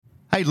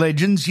Hey,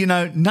 legends,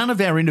 none of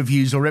our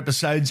interviews or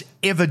episodes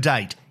ever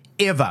date.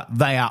 Ever.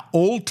 They are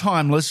all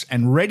timeless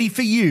and ready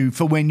for you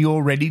for when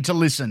you're ready to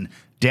listen.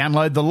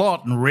 Download the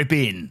lot and rip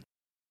in.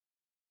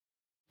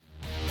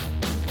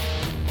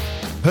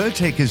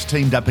 Pertec has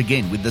teamed up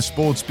again with the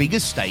sport's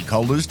biggest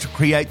stakeholders to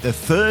create the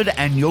third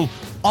annual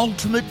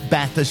Ultimate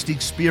Bathurst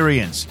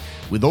Experience,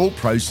 with all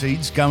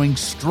proceeds going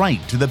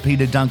straight to the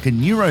Peter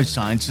Duncan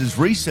Neurosciences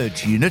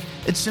Research Unit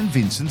at St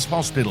Vincent's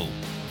Hospital.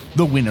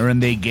 The winner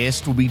and their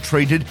guest will be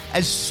treated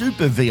as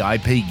super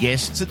VIP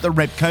guests at the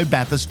Repco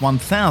Bathurst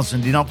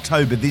 1000 in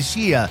October this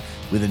year,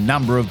 with a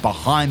number of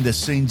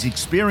behind-the-scenes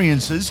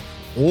experiences,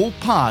 all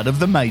part of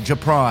the major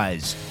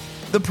prize.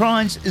 The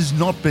prize is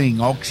not being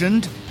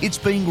auctioned, it's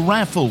being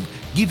raffled,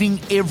 giving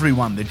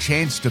everyone the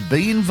chance to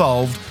be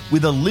involved,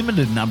 with a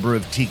limited number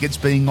of tickets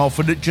being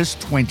offered at just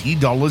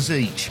 $20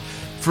 each.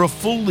 For a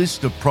full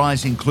list of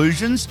prize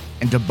inclusions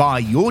and to buy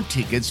your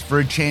tickets for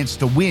a chance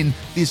to win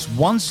this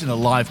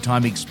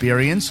once-in-a-lifetime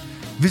experience,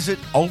 visit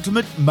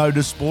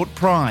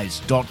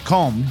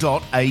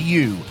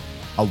ultimatemotorsportprize.com.au.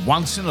 A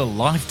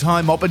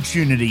once-in-a-lifetime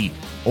opportunity,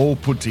 all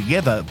put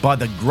together by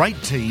the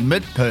great team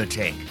at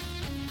Pertec.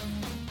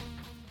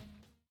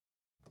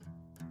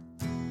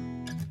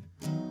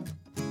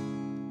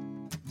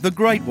 The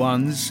great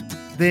ones,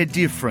 they're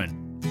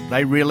different.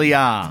 They really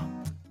are.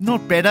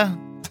 Not better,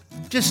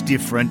 just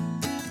different.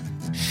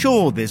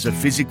 Sure, there's a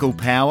physical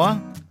power,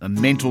 a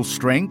mental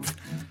strength,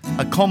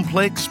 a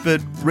complex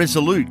but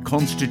resolute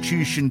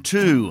constitution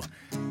too.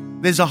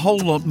 There's a whole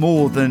lot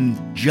more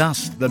than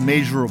just the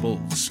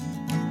measurables.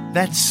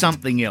 That's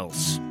something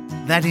else,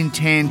 that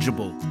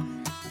intangible.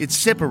 It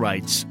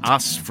separates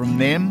us from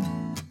them.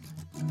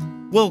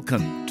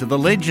 Welcome to the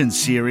Legends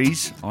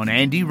series on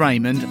Andy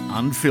Raymond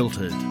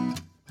Unfiltered.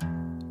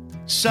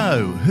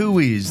 So, who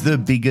is the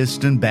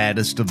biggest and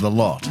baddest of the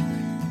lot?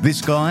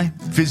 This guy,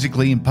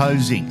 physically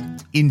imposing,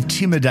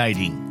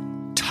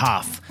 intimidating,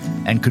 tough,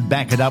 and could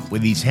back it up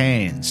with his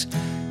hands.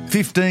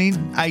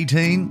 15,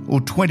 18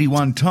 or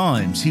 21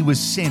 times he was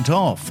sent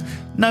off.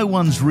 No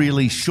one's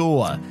really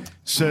sure.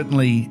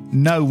 Certainly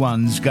no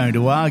one's going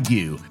to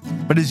argue.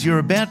 But as you're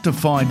about to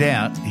find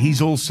out,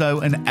 he's also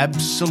an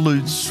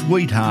absolute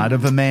sweetheart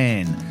of a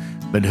man.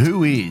 But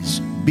who is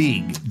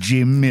Big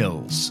Jim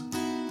Mills?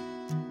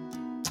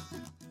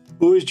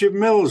 Who is Jim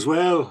Mills?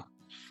 Well,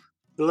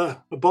 a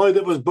boy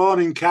that was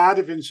born in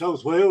Cardiff in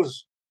South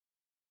Wales.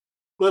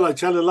 Well, I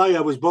tell a lie, I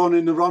was born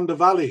in the Rhondda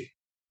Valley,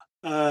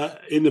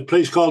 in a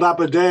place called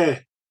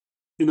Aberdare,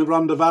 in the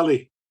Rhondda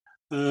Valley.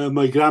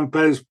 My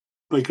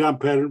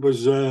grandparent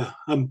was a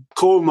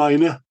coal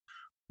miner,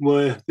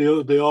 where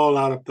they all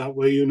are up that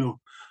way,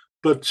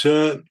 But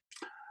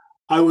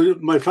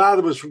my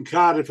father was from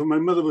Cardiff and my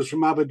mother was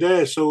from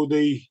Aberdare, so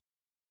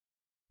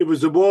it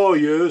was the war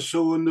years,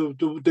 so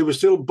they were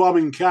still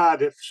bombing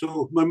Cardiff.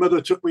 So my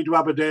mother took me to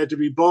Aberdare to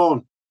be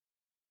born.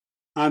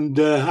 And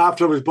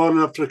after I was born,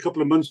 after a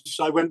couple of months,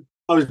 I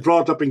was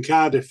brought up in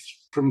Cardiff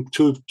from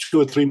 2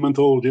 or 3 months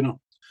old,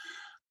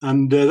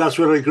 And that's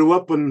where I grew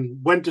up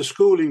and went to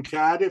school in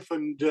Cardiff.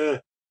 And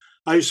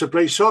I used to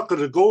play soccer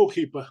as a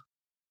goalkeeper.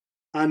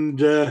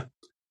 And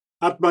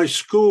at my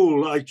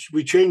school,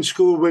 we changed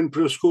school, went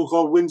to a school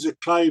called Windsor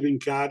Clive in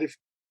Cardiff.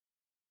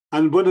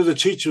 And one of the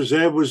teachers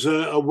there was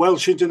a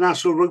Welsh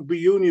international rugby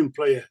union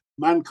player, a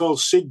man called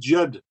Sid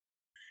Judd.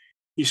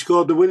 He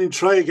scored the winning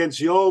try against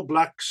the All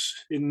Blacks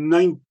in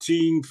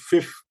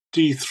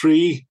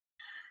 1953.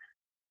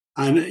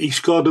 And he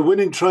scored the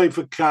winning try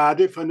for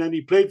Cardiff. And then he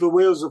played for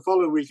Wales the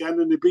following weekend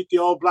and they beat the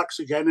All Blacks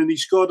again and he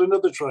scored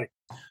another try.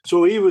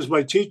 So he was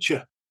my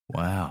teacher.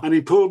 Wow. And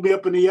he pulled me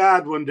up in the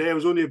yard one day. I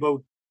was only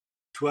about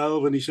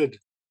 12. And he said,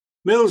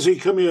 "Millsy,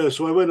 come here."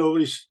 So I went over.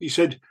 He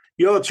said,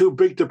 "You're too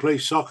big to play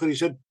soccer." He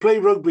said, "Play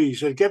rugby." He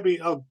said,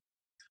 I'll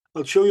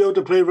show you how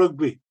to play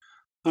rugby.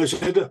 I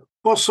said,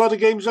 "What sort of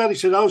game is that?" He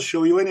said, "I'll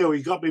show you." Anyhow,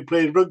 he got me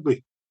playing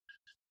rugby.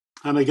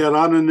 And I got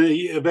on and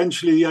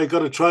eventually I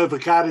got a trial for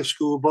Cardiff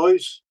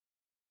Schoolboys.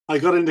 I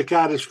got into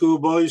Cardiff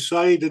Schoolboys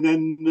side and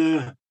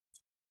then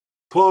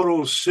poor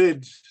old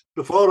Sid,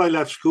 before I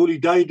left school, he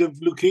died of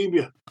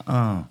leukemia.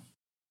 Oh.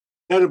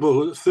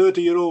 Terrible,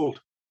 30-year-old.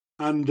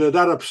 And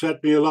that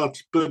upset me a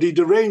lot. But he'd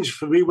arranged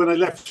for me when I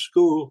left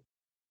school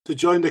to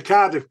join the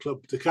Cardiff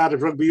Club, the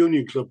Cardiff Rugby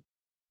Union Club.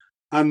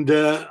 And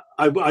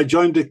I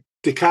joined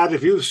the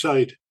Cardiff youth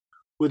side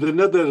with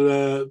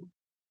another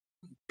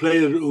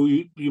player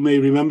who you may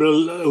remember,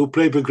 who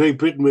played for Great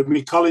Britain with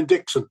me, Colin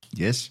Dixon.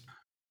 Yes.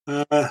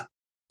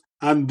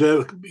 And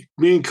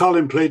me and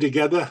Colin played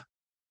together.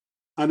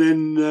 And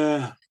then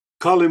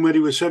Colin, when he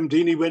was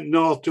 17, he went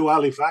north to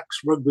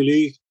Halifax Rugby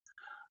League.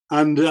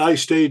 And I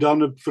stayed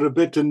on for a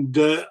bit and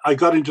I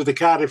got into the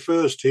Cardiff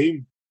first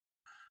team.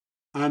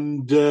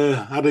 And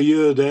had a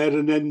year there,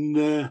 and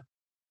then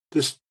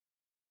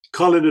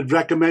Colin had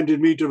recommended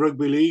me to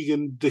Rugby League,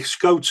 and the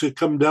scouts had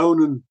come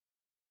down, and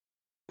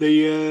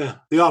they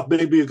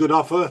made me a good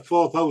offer,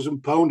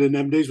 £4,000 in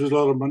them days was a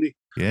lot of money,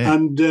 yeah.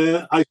 And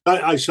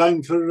I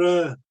signed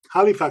for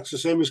Halifax, the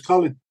same as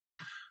Colin.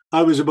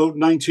 I was about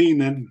 19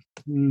 then.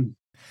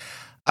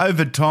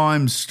 Over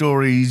time,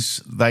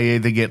 stories, they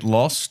either get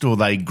lost or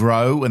they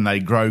grow, and they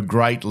grow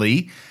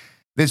greatly.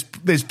 There's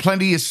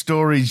plenty of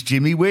stories,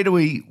 Jimmy. Where do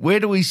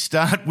we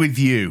start with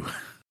you?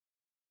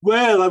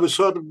 Well, I was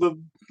sort of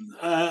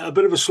a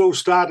bit of a slow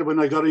starter when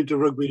I got into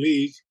rugby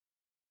league,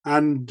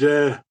 and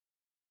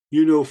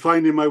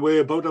finding my way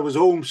about. I was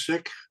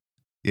homesick.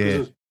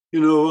 Yeah.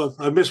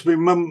 I miss my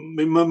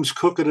mum's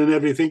cooking and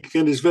everything,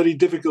 and it's very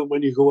difficult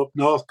when you go up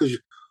north because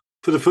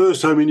for the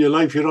first time in your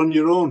life you're on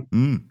your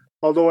own.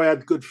 Although I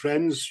had good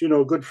friends,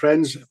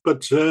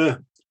 but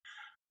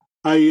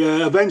I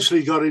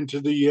eventually got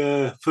into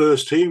the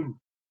first team,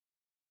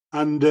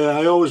 and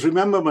I always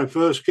remember my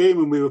first game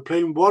when we were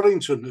playing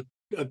Warrington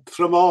at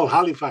Thrumall,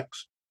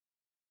 Halifax,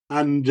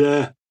 and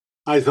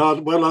I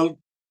thought, well, I'll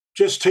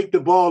just take the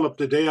ball up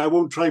today. I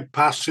won't try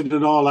passing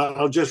and all that.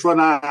 I'll just run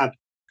hard.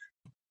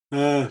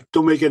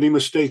 Don't make any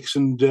mistakes.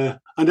 And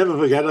I never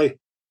forget,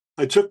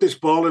 I took this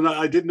ball, and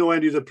I didn't know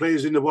any of the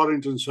players in the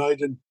Warrington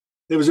side, and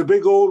there was a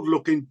big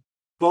old-looking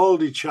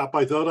baldy chap.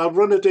 I thought, I'll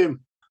run at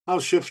him.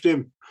 I'll shift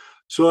him.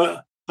 So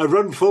I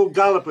run full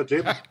gallop at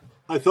him.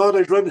 I thought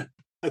I'd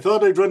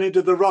run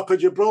into the Rock of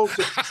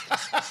Gibraltar.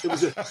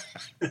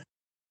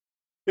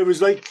 It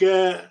was like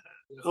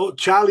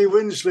Charlie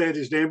Winslade,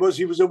 his name was.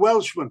 He was a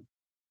Welshman,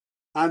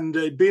 and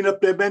he'd been up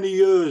there many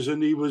years,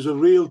 and he was a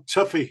real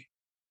toughie.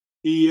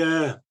 He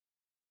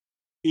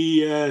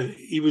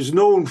was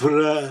known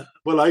for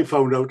I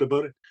found out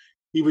about it.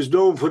 He was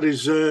known for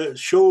his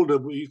shoulder.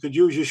 You could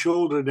use your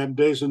shoulder in them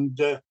days, and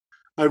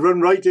I run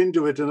right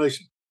into it, and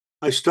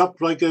I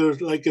stopped like I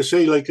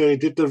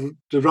did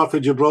the Rock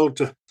of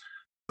Gibraltar.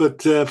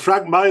 But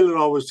Frank Myler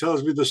always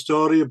tells me the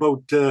story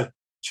about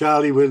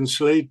Charlie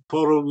Winslade,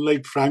 poor old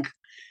late Frank.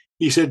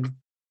 He said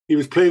he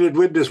was playing at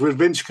Widnes with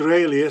Vince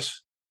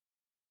Corelius,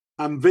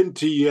 and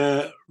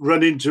Vinty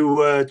run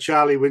into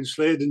Charlie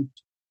Winslade, and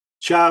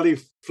Charlie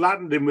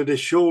flattened him with his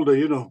shoulder,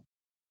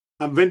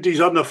 And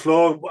Vinty's on the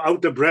floor,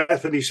 out of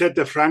breath, and he said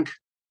to Frank,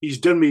 "He's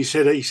done me."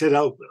 He said,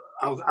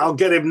 "I'll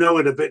get him now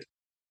in a bit."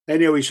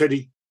 Anyhow, he said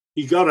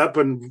he got up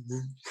and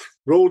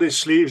rolled his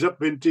sleeves up,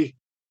 Vinty.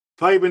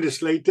 5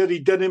 minutes later,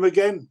 he'd done him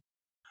again,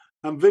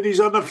 and Vinny's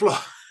on the floor.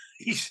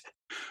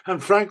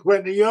 And Frank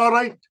went, "Are you all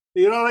right?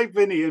 You're all right,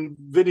 Vinny?" And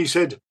Vinny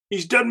said,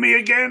 "He's done me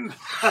again."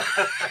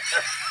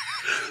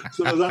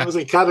 So that was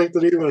a character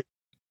he was.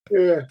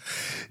 Yeah.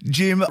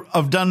 Jim,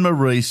 I've done my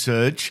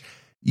research.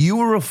 You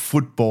were a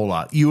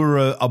footballer. You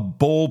were a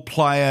ball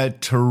player,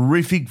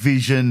 terrific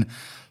vision,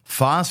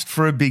 fast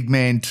for a big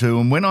man too.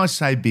 And when I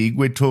say big,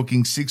 we're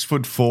talking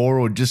 6'4"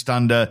 or just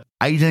under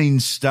 18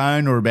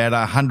 stone or about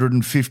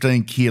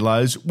 115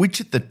 kilos,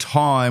 which at the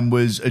time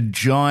was a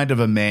giant of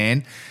a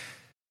man.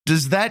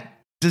 Does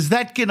that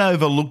get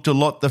overlooked a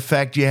lot, the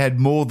fact you had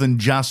more than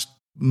just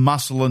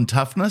muscle and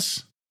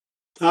toughness?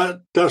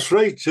 That's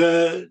right.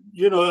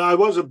 I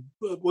was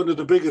one of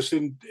the biggest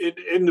in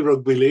the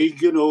rugby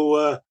league.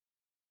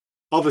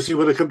 Obviously,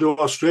 when I come to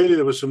Australia,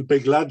 there were some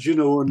big lads,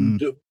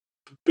 and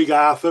Big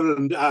Arthur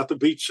and Arthur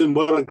Beetson,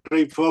 what a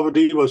great forward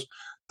he was.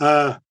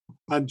 And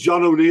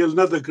John O'Neill,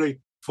 another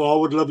great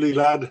forward, lovely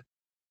lad.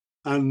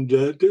 And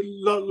a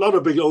lot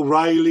of big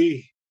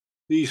O'Reilly,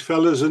 these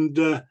fellas, and,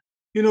 a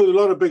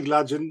lot of big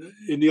lads in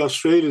the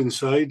Australian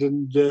side.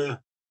 And,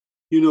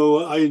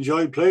 I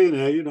enjoyed playing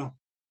there,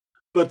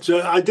 But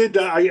I did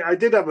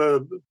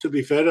have to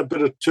be fair, a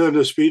bit of turn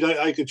of speed.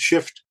 I could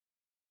shift,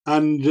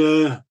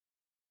 and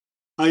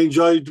I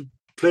enjoyed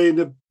playing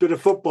a bit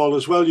of football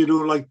as well.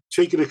 Like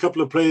taking a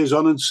couple of players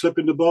on and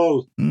slipping the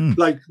ball,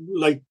 like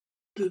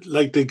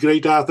the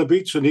great Arthur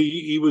Beetson.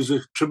 He was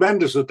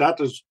tremendous at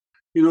that. As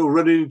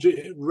running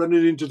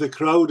into the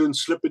crowd and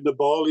slipping the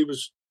ball. He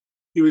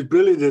was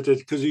brilliant at it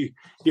because he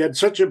had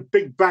such a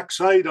big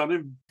backside on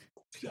him.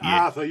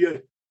 Yeah. Arthur,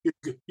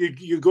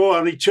 you go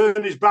and he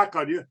turned his back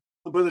on you.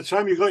 And by the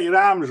time you got your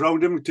arms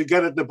around him to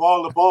get at the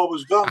ball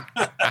was gone.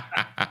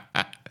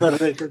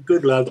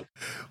 Good lad.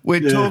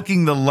 We're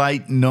talking the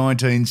late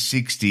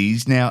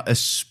 1960s. Now,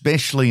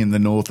 especially in the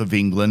north of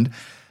England,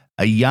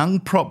 a young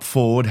prop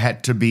forward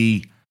had to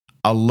be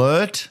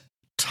alert,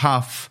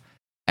 tough,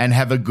 and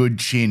have a good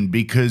chin,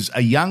 because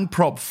a young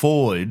prop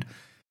forward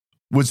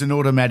was an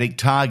automatic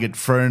target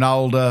for an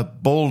older,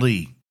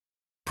 baldy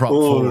prop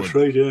forward. That's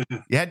right, yeah.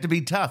 You had to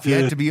be tough. You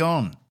had to be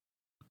on.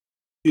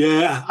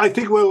 Yeah, I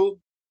think, well,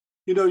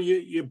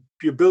 you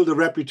build a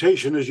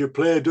reputation as you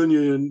play, don't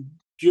you? And,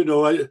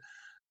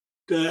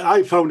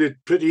 I found it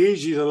pretty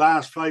easy the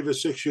last 5 or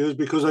 6 years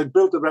because I'd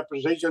built a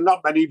reputation.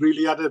 Not many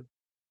really had a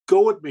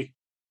go at me.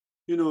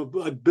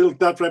 I'd built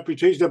that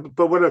reputation.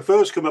 But when I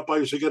first came up, I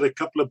used to get a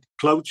couple of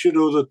clouts,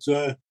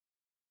 that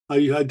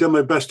I done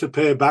my best to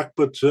pay back.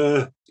 But,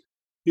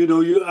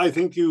 I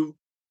think you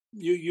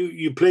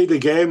play the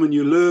game and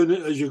you learn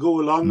as you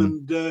go along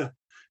and,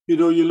 you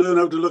learn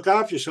how to look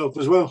after yourself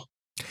as well.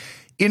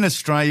 In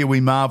Australia, we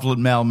marvel at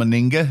Mal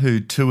Meninga, who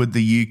toured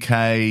the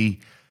UK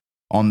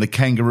on the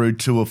Kangaroo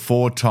Tour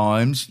 4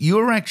 times. You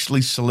were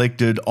actually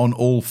selected on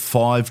all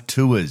 5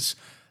 tours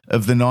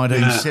of the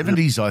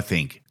 1970s, I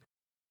think.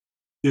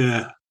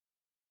 Yeah.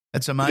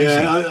 That's amazing.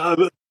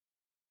 Yeah,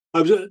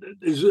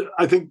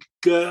 I think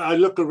I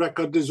looked at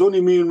record. There's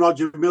only me and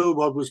Roger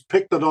Millward was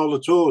picked on all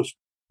the tours.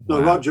 Wow.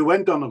 No, Roger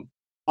went on them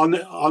on the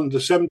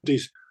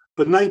 70s.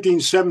 But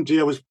 1970,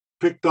 I was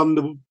picked on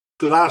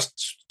the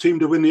last team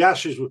to win the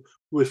Ashes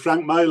with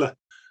Frank Myler.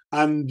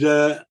 And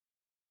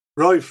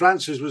Roy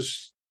Francis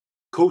was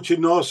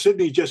coaching North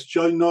Sydney, just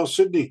joined North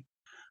Sydney.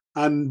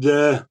 And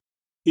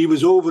he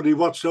was over and he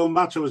watched the whole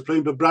match. I was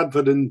playing for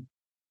Bradford and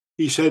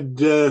he said,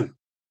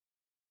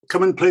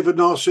 come and play for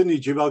North Sydney,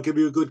 Jim. I'll give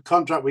you a good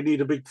contract. We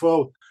need a big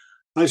forward.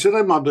 I said,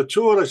 I'm on the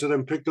tour. I said,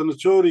 I'm picked on the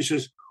tour. He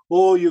says,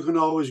 oh, you can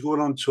always go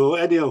on tour.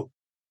 Anyhow,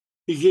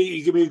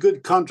 he gave me a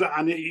good contract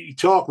and he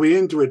talked me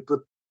into it.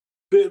 But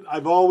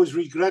I've always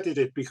regretted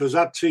it because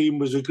that team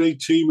was a great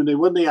team and they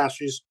won the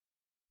Ashes.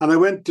 And I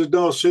went to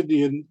North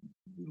Sydney and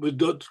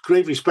with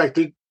great respect,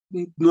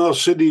 North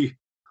Sydney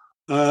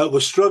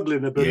was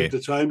struggling a bit at the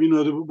time. You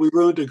know, we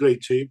weren't a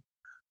great team.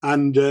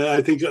 And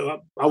I think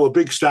our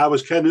big star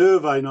was Ken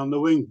Irvine on the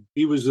wing.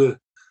 He was a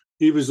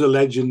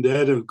legend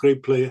there, a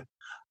great player.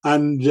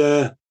 And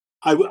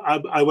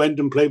I went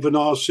and played for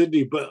North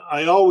Sydney, but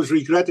I always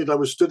regretted I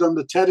was stood on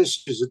the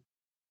terraces at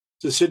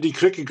the Sydney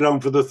Cricket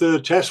Ground for the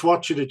third test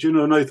watching it, you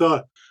know, and I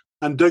thought,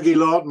 and Dougie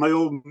Lawton, my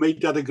old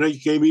mate, had a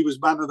great game. He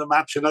was man of the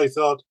match, and I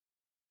thought,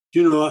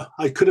 you know,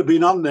 I could have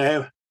been on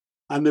there,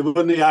 and they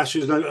won the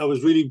Ashes, and I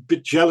was really a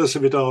bit jealous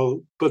of it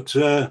all. But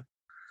that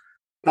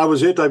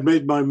was it. I've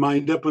made my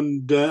mind up,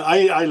 and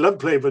I love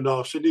playing for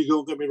North Sydney,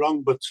 don't get me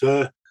wrong, but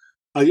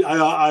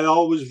I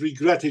always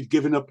regretted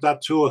giving up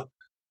that tour.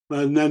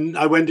 And then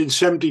I went in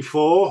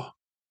 74.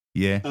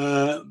 Yeah.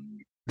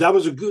 That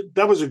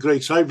was a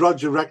great side.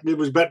 Roger reckoned it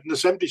was better than the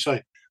 70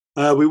 side.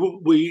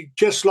 We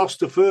just lost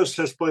the first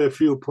test by a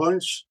few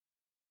points.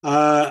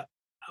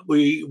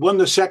 We won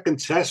the second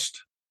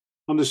test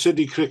on the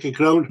Sydney Cricket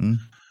Ground.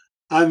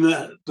 And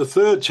the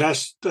third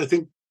test,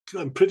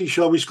 I'm pretty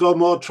sure we scored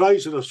more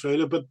tries in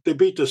Australia, but they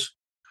beat us.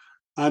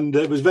 And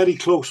it was very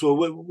close, so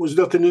there was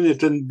nothing in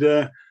it. And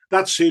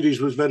that series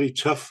was very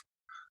tough.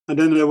 And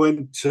then I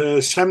went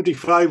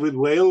 75 with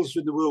Wales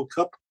in the World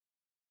Cup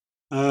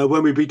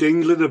when we beat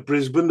England at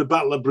Brisbane, the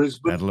Battle of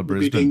Brisbane.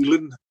 We beat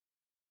England.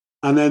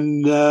 And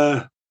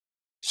then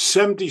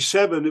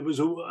 77,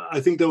 I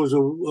think there was a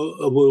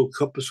World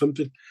Cup or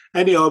something.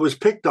 Anyhow, I was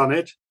picked on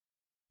it.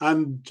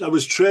 And I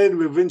was training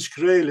with Vince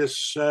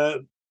Corellis.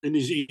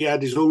 He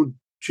had his own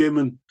gym.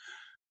 And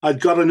I'd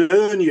got an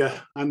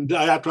hernia and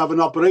I had to have an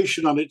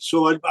operation on it.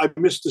 So I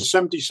missed the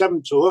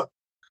 77 tour.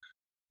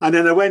 And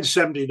then I went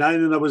 79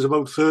 and I was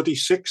about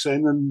 36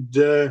 then.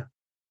 And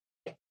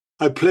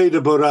I played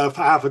about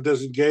half a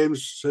dozen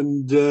games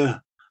and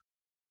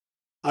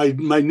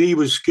my knee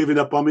was giving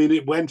up on me and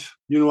it went,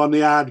 you know, on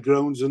the hard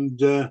grounds. And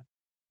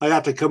I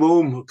had to come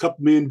home.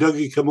 Me and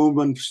Dougie come home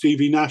and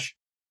Stevie Nash.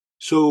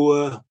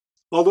 So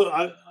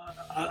although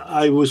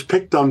I was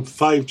picked on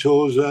 5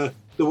 tours, the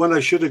one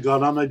I should have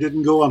gone on, I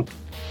didn't go on.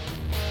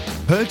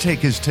 Pertec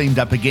has teamed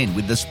up again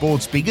with the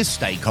sport's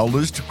biggest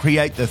stakeholders to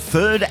create the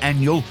 3rd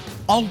annual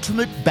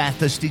Ultimate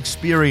Bathurst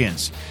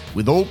Experience,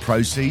 with all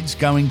proceeds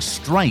going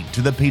straight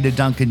to the Peter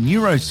Duncan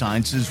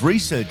Neurosciences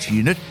Research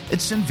Unit at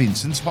St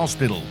Vincent's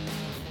Hospital.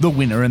 The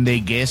winner and their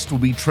guest will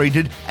be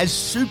treated as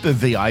super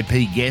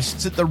VIP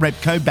guests at the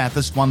Repco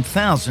Bathurst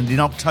 1000 in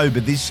October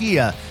this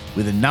year,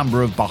 with a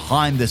number of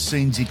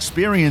behind-the-scenes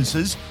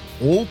experiences,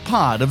 all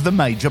part of the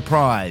major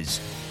prize.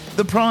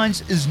 The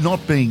prize is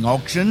not being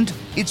auctioned,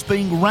 it's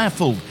being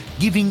raffled,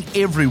 giving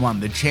everyone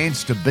the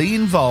chance to be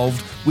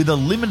involved, with a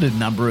limited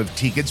number of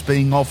tickets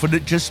being offered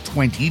at just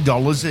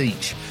 $20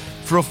 each.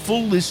 For a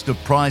full list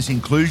of prize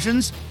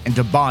inclusions and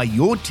to buy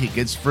your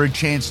tickets for a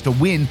chance to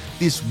win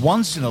this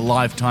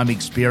once-in-a-lifetime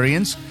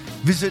experience,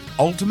 visit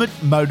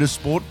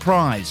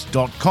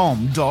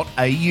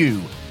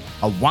ultimatemotorsportprize.com.au.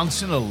 A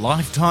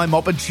once-in-a-lifetime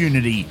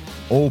opportunity,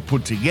 all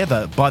put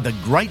together by the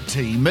great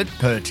team at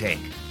Pertec.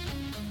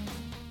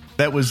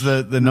 That was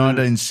the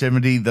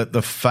 1970,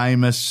 the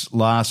famous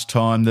last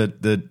time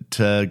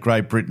that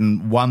Great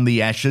Britain won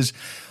the Ashes.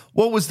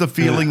 What was the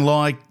feeling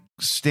like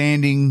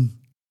standing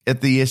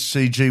at the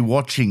SCG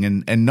watching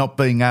and not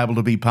being able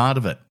to be part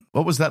of it?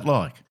 What was that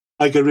like?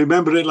 I can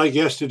remember it like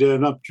yesterday.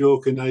 I'm not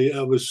joking.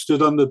 I was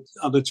stood on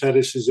the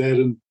terraces there,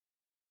 and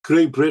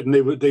Great Britain,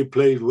 they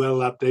played well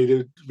that day.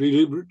 They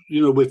really,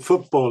 you know, with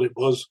football it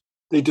was.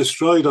 They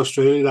destroyed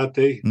Australia that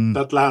day,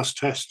 that last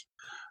test.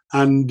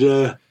 And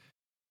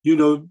you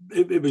know,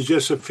 it was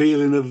just a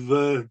feeling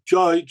of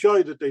joy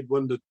that they'd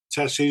won the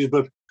test series.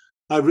 But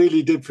I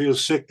really did feel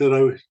sick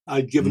that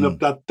I'd given up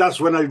that. That's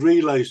when I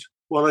realised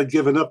what I'd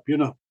given up, you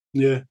know.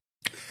 Yeah.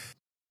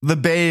 The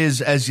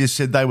Bears, as you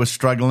said, they were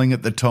struggling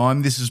at the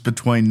time. This is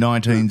between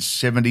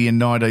 1970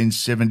 and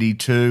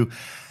 1972.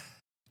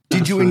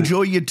 Did you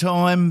enjoy your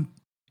time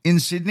in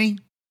Sydney?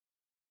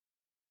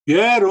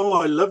 Yeah,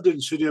 I loved it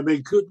in Sydney. I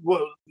mean,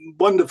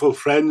 wonderful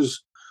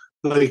friends,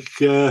 like,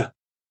 you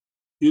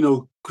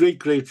know,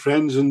 great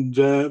friends. And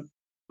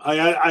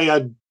I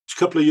had a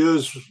couple of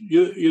years,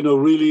 you know,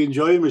 really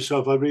enjoying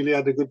myself. I really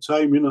had a good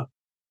time, you know.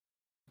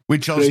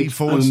 Which Aussie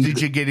forwards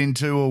did you get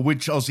into, or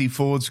which Aussie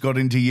forwards got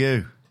into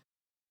you?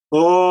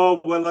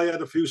 Oh, well, I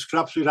had a few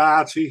scraps with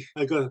Artie.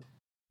 I got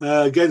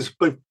against,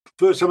 but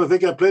first time I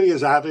think I played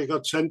against Artie, I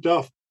got sent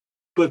off.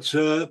 But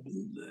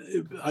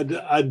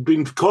I'd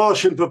been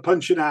cautioned for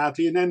punching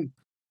Artie, and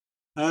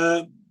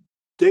then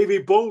Davy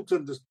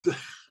Bolton,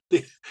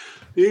 the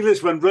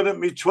Englishman, ran at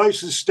me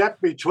twice and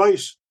stepped me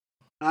twice,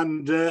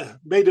 and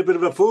made a bit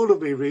of a fool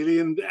of me, really.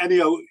 And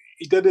anyhow,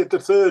 he did it the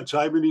third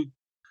time, and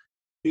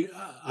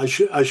I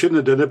shouldn't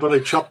have done it, but I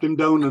chopped him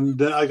down,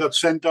 and I got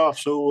sent off.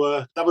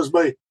 So that was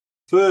my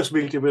first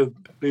meeting with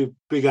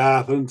Big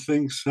Arthur and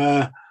things.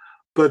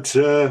 But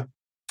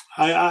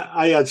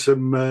I had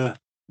some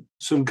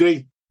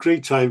great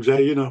times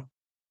there. You know,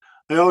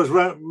 I always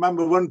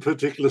remember one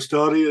particular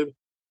story.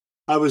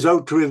 I was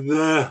out with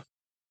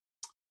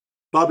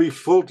Bobby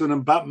Fulton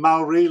and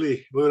Mal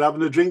Reilly. We were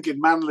having a drink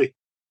in Manly,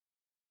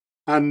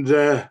 and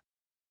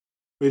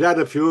we'd had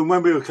a few. And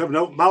when we were coming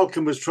out,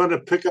 Malcolm was trying to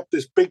pick up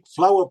this big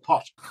flower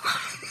pot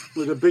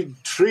with a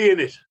big tree in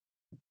it.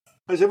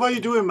 I said, "What are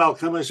you doing,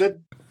 Malcolm?" I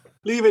said,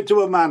 "Leave it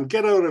to a man.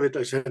 Get out of it."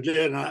 I said,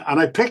 yeah. And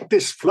I picked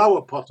this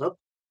flower pot up,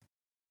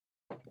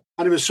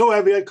 and it was so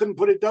heavy I couldn't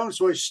put it down.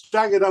 So I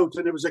staggered out,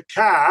 and it was a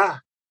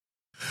car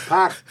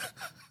parked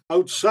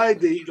outside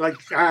the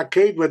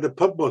arcade where the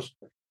pub was,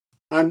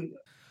 and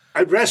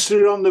I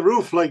rested it on the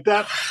roof like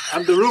that,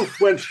 and the roof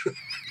went.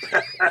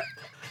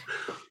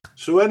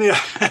 So anyhow,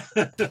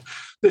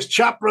 this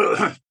chap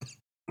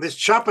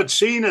had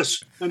seen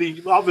us, and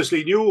he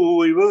obviously knew who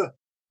we were.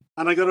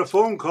 And I got a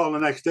phone call the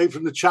next day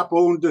from the chap who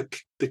owned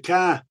the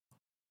car.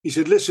 He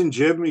said, "Listen,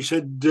 Jim," he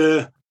said,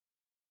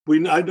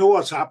 I know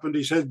what's happened.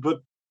 He said,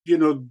 "But, you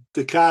know,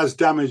 the car's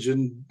damaged,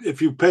 and if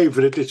you pay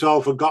for it, it's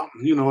all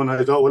forgotten," you know. And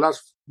I thought, well,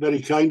 that's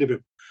very kind of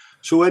him.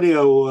 So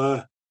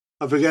anyhow,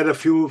 I forget a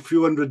few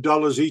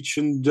 $100s each,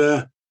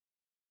 and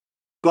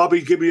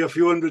Bobby gave me a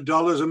few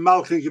 $100, and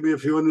Malcolm gave me a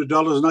few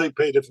 $100, and I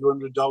paid a few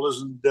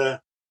 $100, and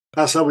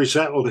that's how we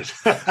settled it.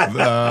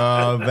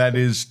 Oh, that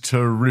is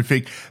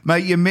terrific.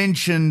 Mate, you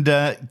mentioned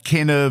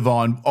Ken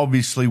Irvine,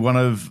 obviously one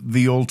of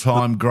the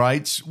all-time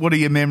greats. What are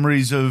your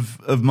memories of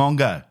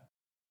Mongo?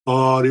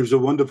 Oh, he was a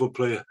wonderful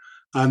player.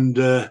 And,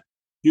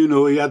 you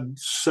know, he had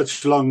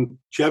such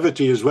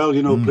longevity as well,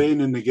 you know,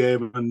 playing in the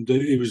game. And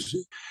he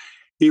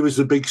was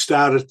the big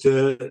star at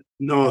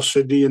North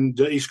Sydney. And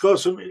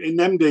in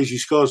them days, he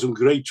scored some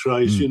great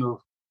tries, you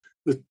know.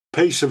 The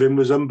pace of him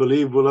was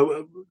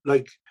unbelievable.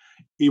 Like,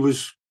 he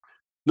was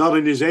not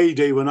in his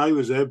heyday when I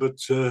was there, but,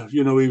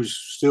 you know, he was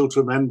still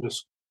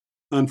tremendous.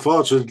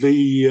 Unfortunately,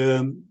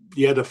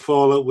 he had a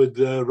fallout with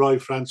Roy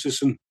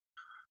Francis, and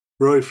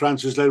Roy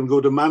Francis let him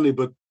go to Manly,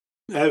 but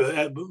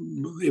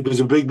it was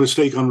a big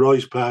mistake on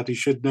Roy's part. He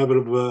should never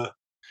have,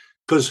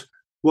 because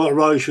what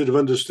Roy should have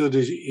understood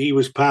is he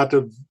was part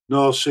of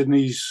North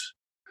Sydney's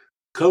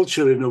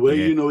culture in a way.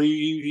 Yeah. You know,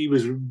 he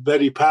was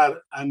very part,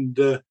 and,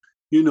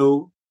 you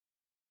know,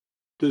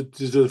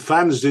 the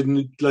fans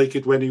didn't like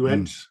it when he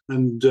went,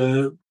 and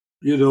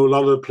you know, a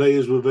lot of the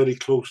players were very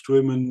close to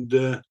him,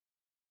 and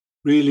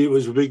really it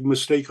was a big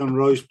mistake on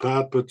Roy's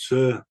part. But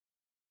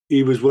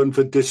he was one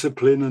for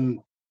discipline,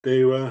 and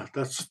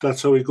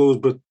that's how it goes.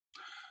 But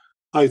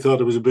I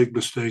thought it was a big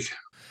mistake.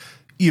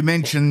 You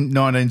mentioned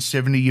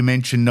 1970, you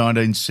mentioned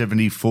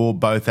 1974,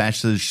 both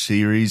Ashes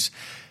series.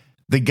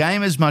 The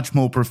game is much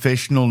more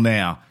professional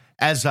now,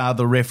 as are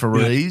the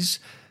referees.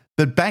 Yeah.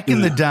 But back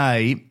in the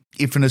day,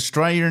 if an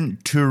Australian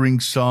touring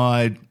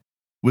side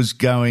was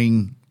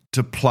going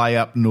to play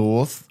up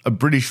north, a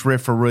British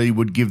referee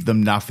would give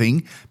them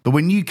nothing. But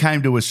when you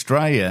came to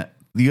Australia,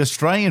 the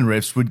Australian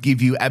refs would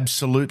give you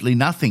absolutely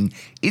nothing.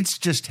 It's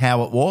just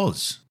how it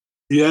was.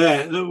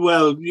 Yeah,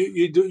 well,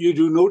 you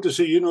do notice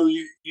it. You know,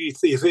 you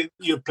think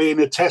you're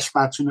playing a test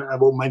match, and I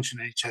won't mention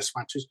any test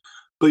matches,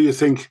 but you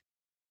think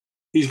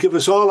he's give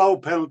us all our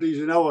penalties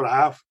in our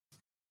half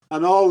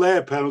and all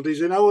their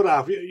penalties in our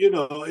half. You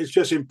know, it's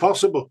just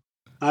impossible.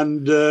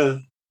 And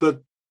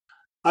but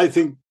I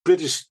think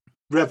British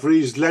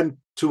referees lent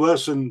to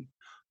us, and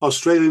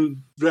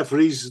Australian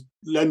referees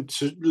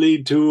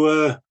lead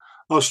to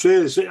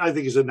Australia. I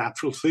think it's a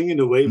natural thing in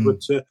a way, but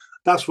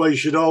that's why you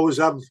should always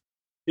have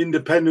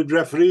independent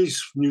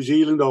referees, New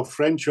Zealand or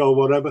French or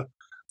whatever.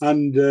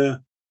 And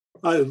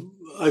I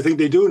think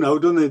they do now,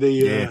 don't they?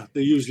 They're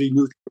usually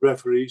neutral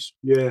referees.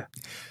 Yeah.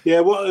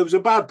 Well, it was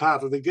a bad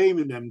part of the game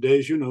in them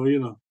days, you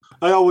know.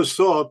 I always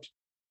thought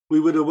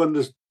we would have won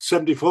the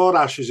 74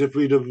 Ashes if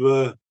we'd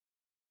have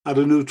had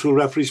a neutral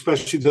referee,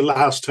 especially the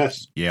last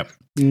test. Yep.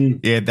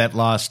 Yeah, that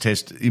last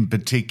test in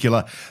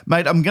particular.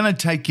 Mate, I'm going to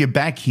take you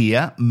back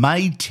here.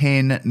 May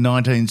 10,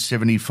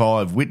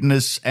 1975,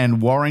 Widnes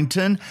and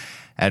Warrington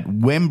at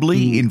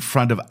Wembley in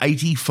front of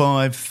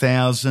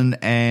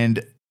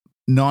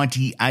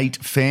 85,098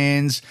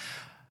 fans.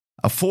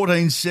 A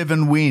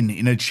 14-7 win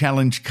in a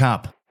Challenge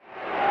Cup.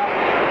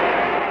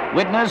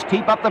 Widnes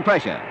keep up the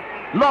pressure.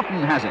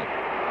 Lawton has it.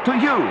 To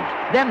Hughes.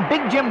 Then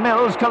Big Jim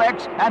Mills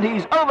collects, and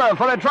he's over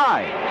for a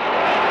try.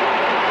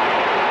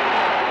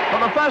 For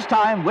the first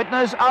time,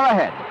 Widnes are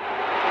ahead.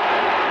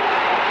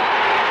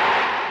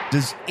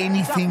 Does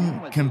anything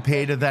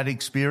compare to that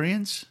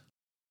experience?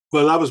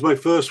 Well, that was my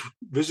first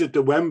visit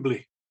to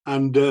Wembley,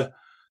 and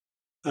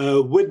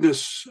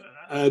Widnes.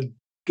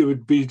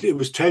 It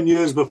was 10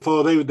 years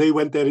before they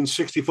went there in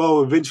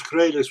 '64 when Vince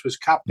Corrales was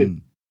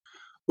captain.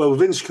 Well,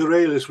 Vince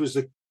Corrales was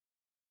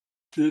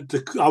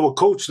our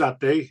coach that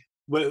day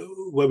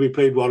where we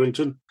played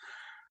Warrington,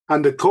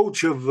 and the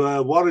coach of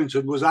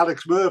Warrington was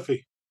Alex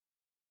Murphy,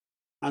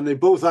 and they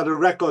both had a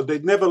record.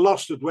 They'd never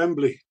lost at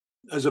Wembley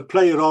as a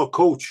player or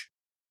coach,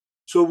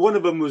 so one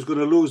of them was going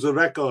to lose the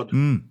record.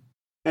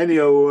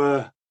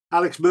 Anyhow,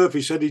 Alex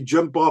Murphy said he'd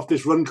jump off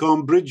this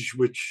Runcorn Bridge,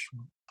 which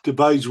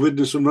divides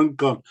Widnes and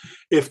Runcorn.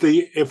 If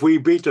we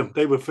beat them,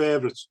 they were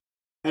favourites.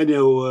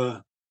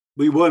 Anyhow,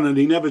 we won, and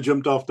he never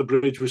jumped off the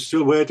bridge. We're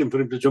still waiting for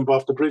him to jump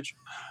off the bridge.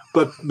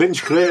 But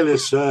Vince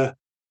Corrales,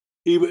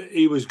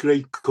 he was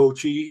great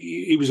coach.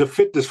 He was a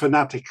fitness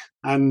fanatic,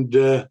 and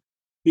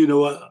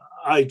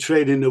I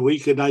train in the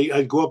week, and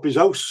I'd go up his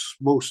house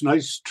most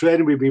nights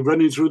training. We'd be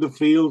running through the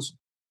fields,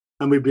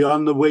 and we'd be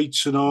on the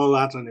weights and all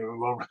that.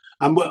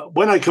 And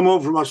when I come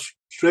home from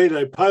Australia,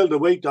 I piled the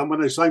weight on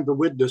when I signed for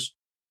Widnes.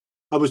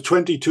 I was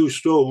 22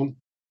 stone,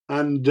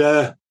 and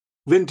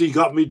Vinty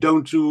got me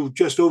down to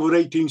just over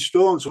 18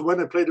 stone. So when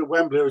I played at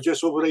Wembley, I was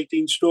just over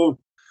 18 stone,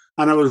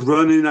 and I was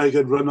running. I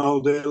could run all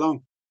day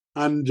long,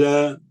 and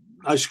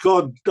I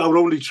scored our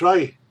only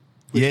try.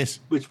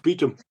 Which beat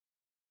them.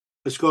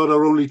 I scored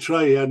our only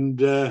try, and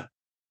Vinny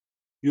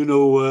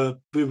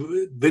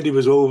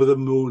was over the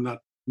moon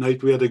that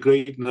night. We had a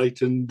great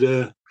night, and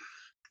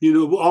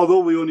although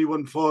we only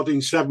won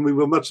 14-7, we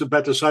were much the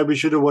better side. We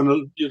should have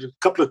won a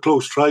couple of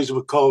close tries that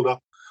were called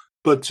up,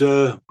 but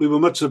we were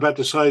much the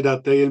better side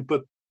that day.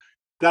 But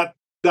that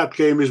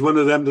game is one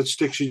of them that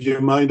sticks in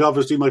your mind.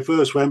 Obviously, my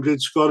first Wembley,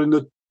 scoring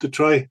the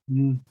try.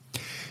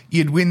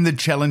 You'd win the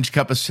Challenge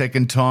Cup a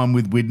second time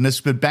with Widnes,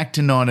 but back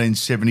to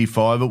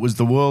 1975, it was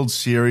the World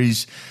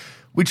Series,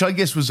 which I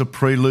guess was a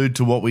prelude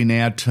to what we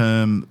now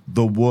term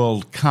the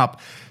World Cup.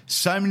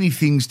 So many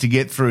things to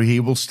get through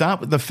here. We'll start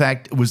with the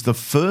fact it was the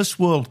first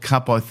World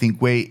Cup, I think,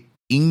 where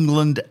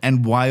England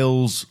and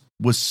Wales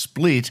were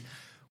split,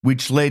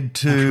 which led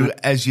to,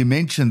 as you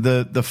mentioned,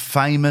 the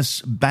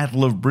famous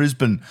Battle of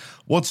Brisbane.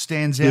 What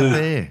stands out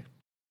there?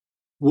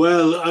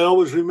 Well, I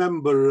always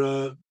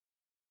remember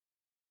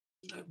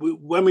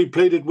when we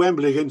played at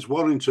Wembley against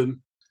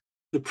Warrington,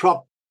 the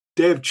prop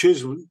Dave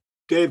Chisnell,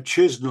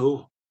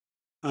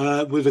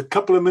 with a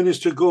couple of minutes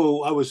to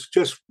go, I was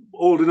just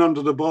holding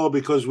onto the ball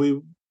because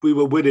we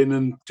were winning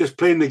and just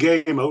playing the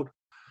game out.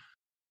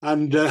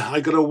 And I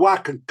got a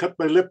whack and cut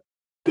my lip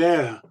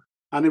there.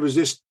 And it was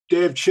this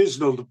Dave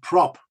Chisnell, the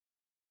prop.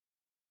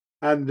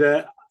 And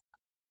the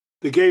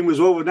game was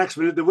over. Next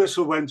minute, the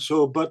whistle went.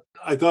 But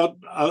I thought,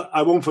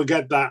 I won't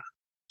forget that.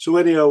 So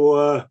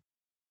anyhow,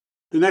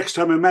 the next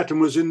time I met him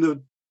was in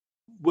the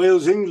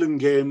Wales-England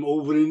game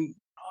over in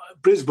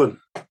Brisbane.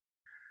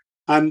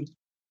 And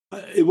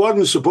it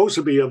wasn't supposed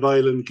to be a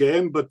violent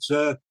game, but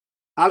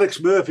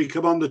Alex Murphy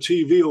came on the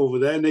TV over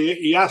there, and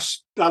he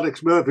asked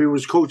Alex Murphy, who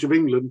was coach of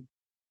England,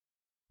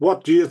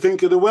 what do you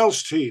think of the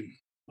Welsh team?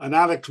 And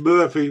Alex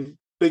Murphy,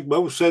 big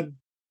mouth, said,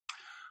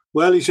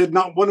 well, he said,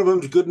 not one of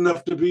them's good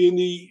enough to be in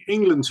the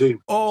England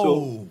team.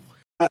 Oh.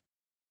 So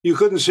you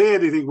couldn't say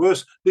anything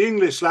worse. The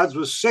English lads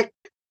were sick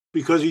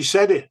because he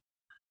said it,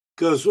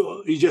 because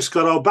he just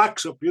got our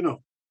backs up,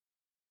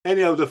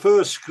 Anyhow, the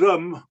first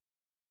scrum,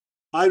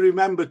 I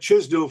remember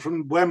Chisnell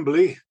from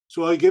Wembley,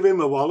 so I give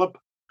him a wallop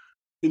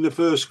in the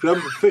first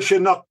scrum. Fisher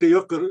knocked the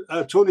hooker,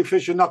 Tony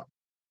Fisher knocked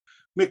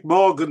Mick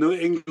Morgan, the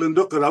England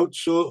hooker, out,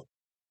 so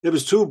there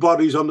was two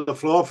bodies on the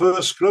floor,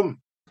 first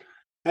scrum.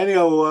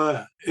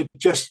 Anyhow, it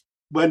just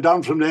went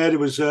on from there. It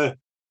was a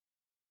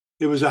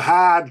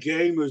hard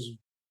game. It was,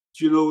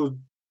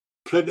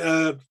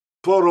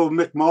 poor old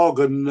Mick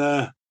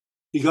Morgan,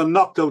 he got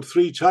knocked out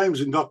 3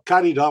 times and got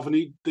carried off,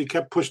 and they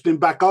kept pushing him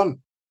back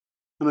on.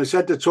 And I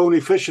said to Tony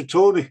Fisher,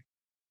 Tony,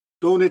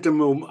 don't hit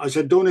him. I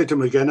said, don't hit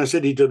him again. I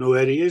said, he don't know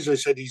where he is. I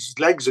said, his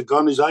legs are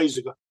gone, his eyes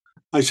are gone.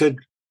 I said,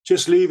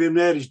 just leave him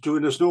there. He's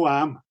doing us no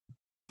harm.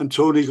 And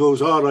Tony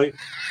goes, all right.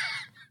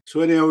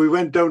 So anyhow, we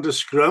went down to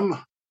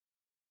scrum.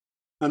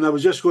 And I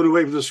was just going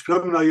away from the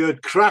scrum, and I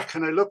heard crack,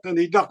 and I looked, and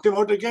he knocked him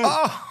out again.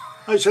 Oh.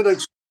 I said,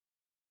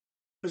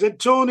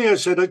 Tony, I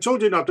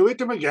told you not to hit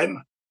him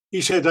again.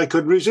 He said, I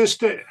couldn't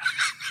resist it.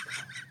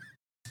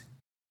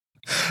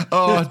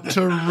 Oh,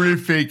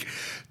 terrific.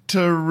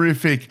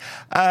 Terrific.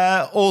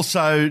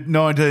 Also,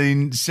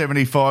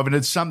 1975, and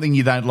it's something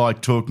you don't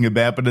like talking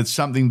about, but it's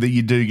something that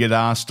you do get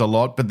asked a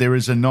lot, but there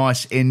is a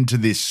nice end to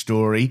this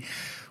story,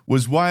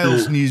 was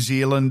Wales, New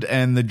Zealand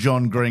and the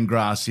John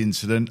Greengrass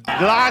incident.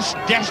 Last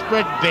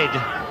desperate bid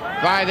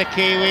by the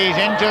Kiwis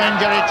into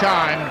injury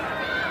time.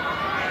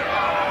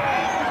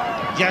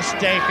 Just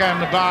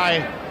taken by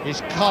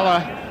his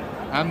collar,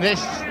 and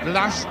this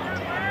last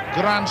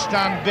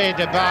grandstand bid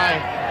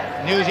by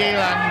New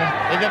Zealand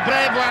is a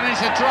brave one.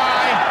 It's a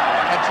try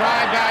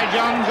by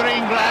John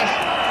Greengrass.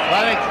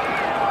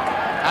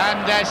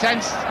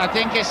 I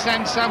think he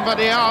sent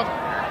somebody off.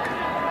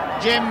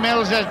 Jim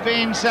Mills has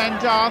been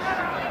sent off.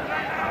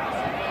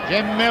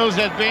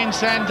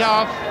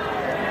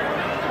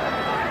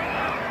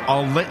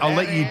 I'll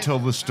let you tell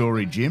the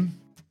story, Jim.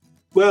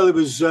 Well, it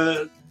was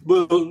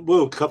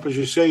World Cup, as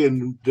you say,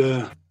 and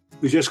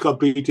we just got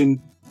beat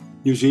in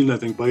New Zealand, I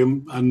think, by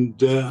him,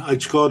 and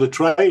I'd scored a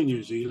try in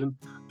New Zealand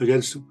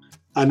against him,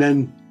 and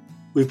then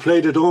we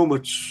played at home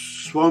at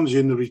Swansea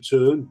in the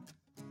return,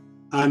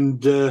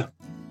 and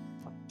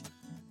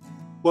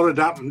what had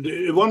happened,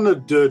 it wasn't a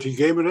dirty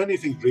game or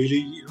anything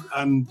really,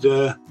 and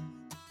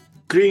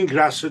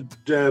Greengrass had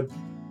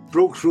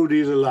broke through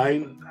the other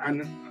line,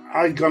 and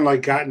I'd gone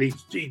like that, and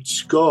he'd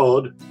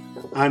scored,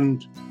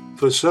 and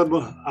for some,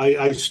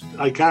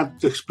 I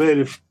can't explain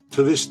it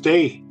to this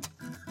day,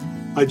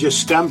 I just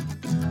stamped.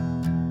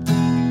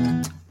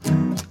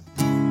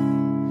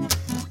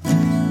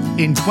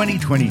 In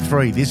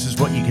 2023, this is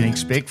what you can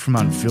expect from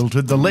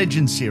Unfiltered. The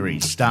Legend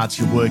Series starts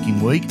your working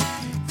week,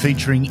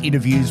 featuring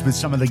interviews with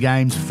some of the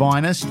game's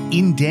finest,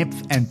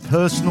 in-depth and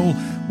personal.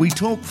 We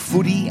talk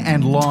footy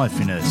and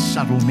life in a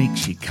subtle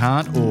mix you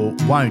can't or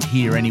won't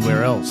hear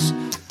anywhere else.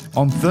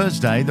 On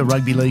Thursday, the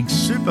Rugby League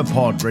Super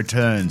Pod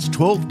returns.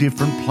 12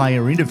 different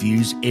player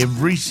interviews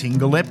every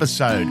single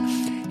episode.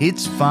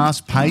 It's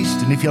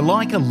fast-paced, and if you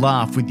like a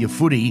laugh with your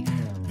footy,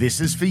 this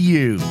is for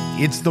you.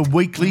 It's the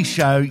weekly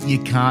show you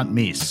can't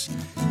miss.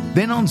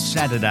 Then on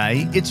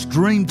Saturday, it's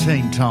Dream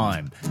Team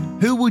time.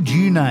 Who would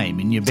you name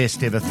in your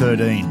best ever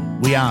 13?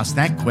 We ask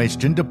that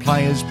question to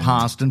players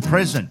past and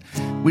present.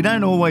 We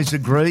don't always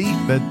agree,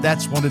 but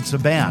that's what it's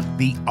about.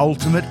 The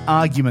ultimate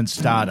argument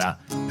starter.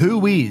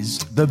 Who is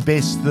the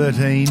best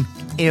 13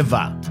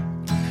 ever?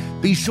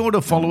 Be sure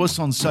to follow us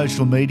on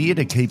social media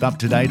to keep up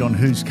to date on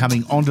who's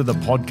coming onto the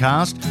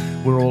podcast.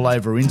 We're all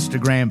over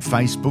Instagram,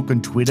 Facebook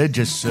and Twitter.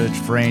 Just search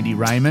for Andy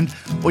Raymond.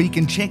 Or you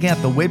can check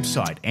out the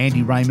website,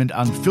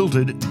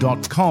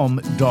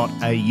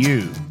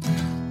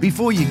 andyraymondunfiltered.com.au.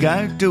 Before you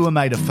go, do a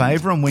mate a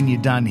favour, and when you're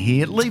done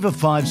here, leave a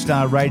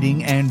 5-star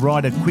rating and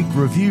write a quick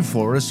review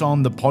for us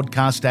on the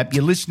podcast app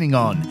you're listening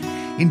on.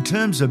 In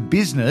terms of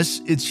business,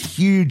 it's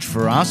huge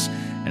for us,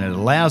 and it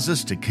allows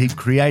us to keep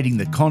creating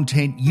the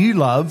content you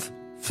love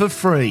for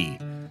free.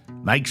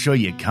 Make sure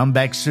you come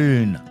back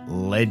soon,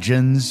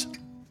 legends.